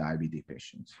and then the IBD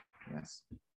patients. Yes.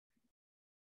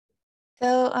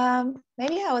 So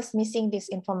maybe I was missing this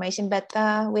information, but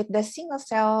with the single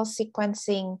cell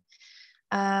sequencing,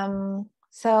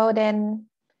 so then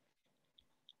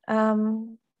how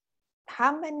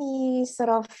many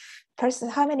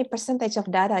percentage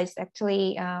of data is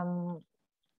actually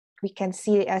we can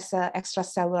see as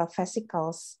extracellular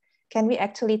vesicles? Can we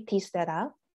actually tease that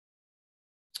out?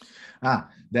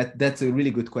 That's a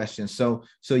really good question. So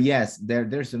yes,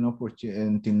 there's an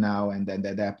opportunity now and then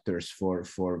adapters for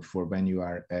when you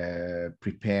are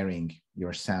preparing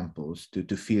your samples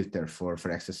to filter for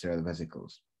extracellular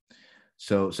vesicles.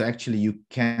 So actually you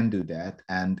can do that,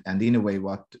 and in a way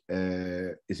what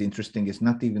is interesting is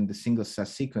not even the single cell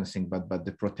sequencing, but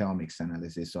the proteomics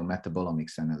analysis or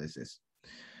metabolomics analysis.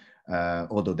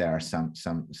 Although there are some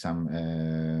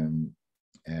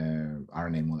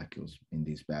RNA molecules in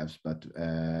these BEVs, but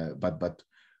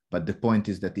the point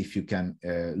is that if you can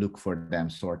look for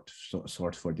them, sort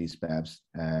for these BEVs,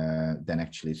 then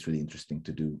actually it's really interesting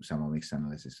to do some omics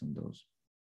analysis on those.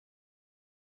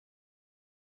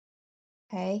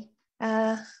 Okay.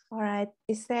 All right.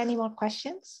 Is there any more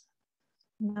questions?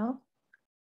 No.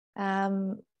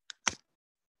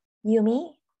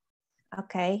 Yumi.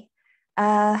 Okay.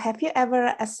 Have you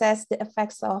ever assessed the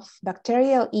effects of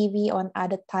bacterial EV on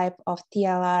other type of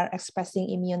TLR expressing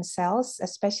immune cells,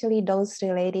 especially those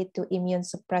related to immune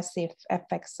suppressive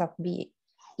effects of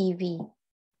EV?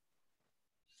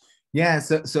 Yeah,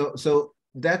 so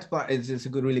that part is a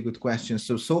really good question.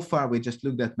 So far we just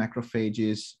looked at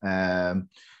macrophages,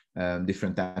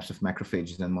 different types of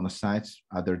macrophages and monocytes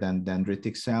other than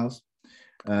dendritic cells.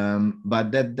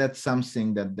 But that's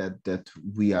something that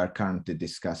we are currently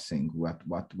discussing, what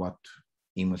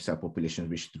immune cell populations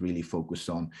we should really focus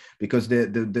on, because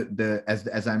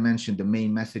as I mentioned, the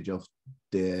main message of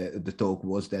the talk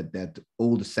was that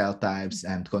all the cell types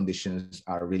and conditions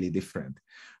are really different,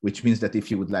 which means that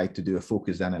if you would like to do a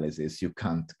focused analysis, you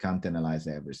can't analyze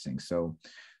everything. So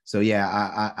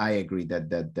yeah, I agree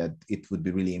that it would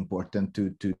be really important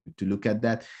to look at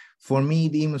that. For me,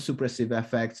 the immunosuppressive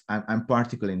effects, I'm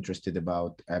particularly interested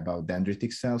about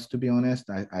dendritic cells, to be honest.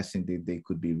 I think they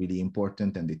could be really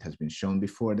important, and it has been shown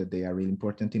before that they are really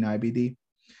important in IBD.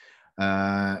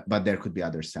 But there could be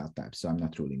other cell types, so I'm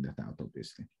not ruling that out,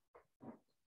 obviously.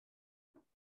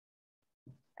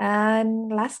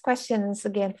 And last questions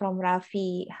again from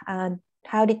Rafi.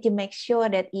 How did you make sure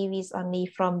that EV is only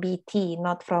from Bt,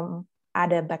 not from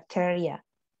other bacteria?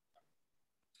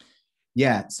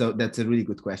 Yeah, so that's a really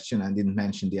good question. I didn't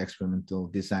mention the experimental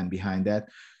design behind that.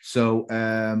 So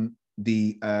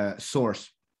the source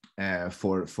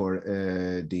for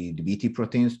the Bt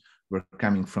proteins were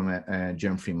coming from a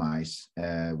germ-free mice,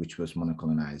 which was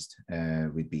monocolonized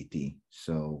with Bt.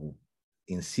 So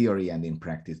in theory and in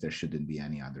practice, there shouldn't be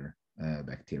any other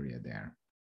bacteria there.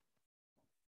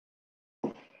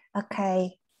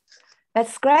 Okay,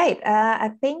 that's great.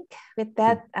 I think with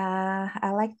that,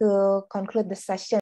 I'd like to conclude the session.